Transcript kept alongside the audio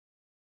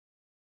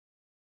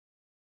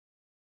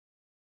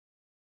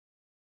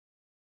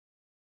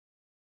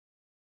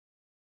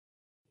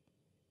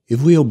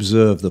If we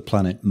observe the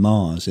planet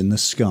Mars in the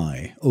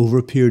sky over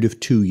a period of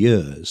 2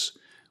 years,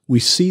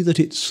 we see that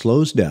it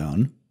slows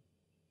down,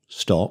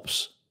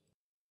 stops,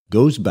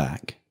 goes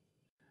back,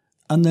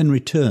 and then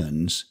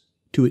returns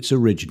to its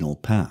original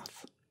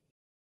path.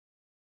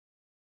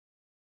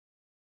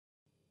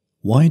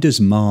 Why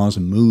does Mars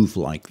move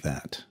like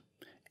that?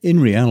 In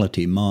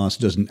reality, Mars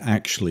doesn't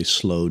actually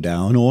slow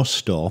down or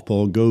stop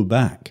or go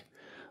back.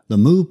 The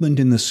movement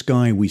in the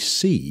sky we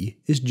see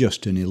is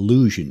just an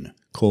illusion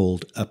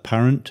called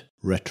apparent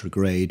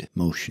retrograde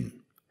motion.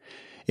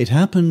 It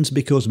happens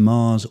because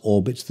Mars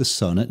orbits the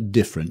Sun at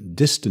different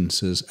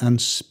distances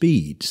and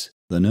speeds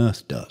than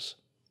Earth does.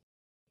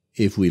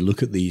 If we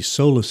look at the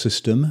solar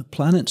system,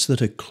 planets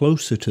that are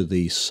closer to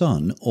the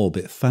Sun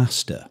orbit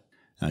faster.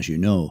 As you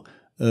know,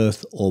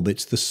 Earth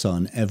orbits the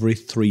Sun every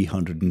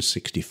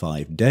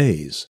 365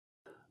 days.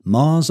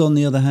 Mars, on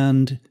the other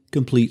hand,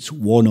 completes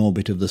one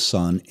orbit of the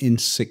Sun in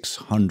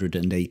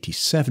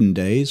 687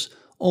 days,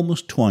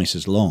 almost twice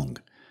as long.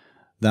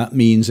 That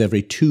means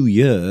every 2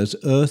 years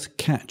Earth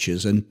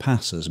catches and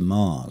passes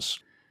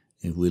Mars.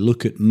 If we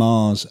look at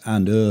Mars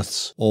and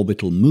Earth's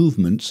orbital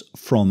movements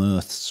from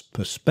Earth's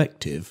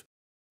perspective,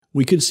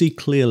 we can see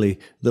clearly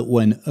that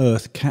when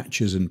Earth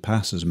catches and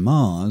passes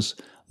Mars,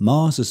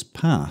 Mars's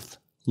path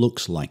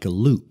looks like a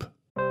loop.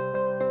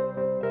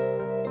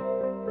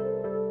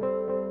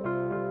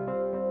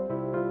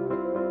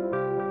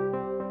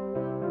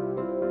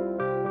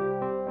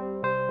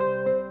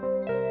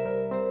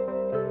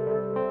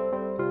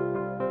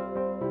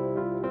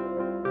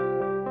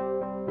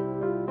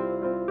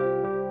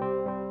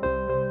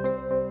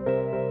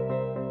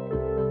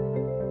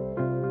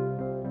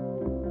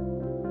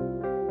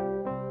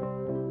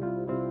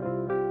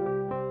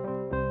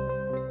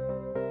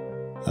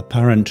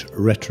 Apparent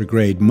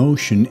retrograde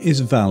motion is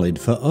valid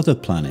for other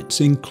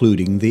planets,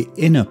 including the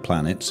inner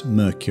planets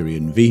Mercury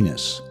and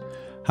Venus.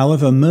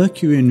 However,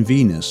 Mercury and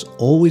Venus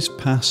always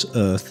pass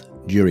Earth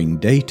during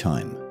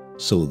daytime,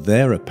 so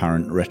their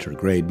apparent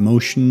retrograde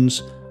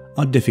motions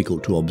are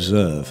difficult to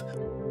observe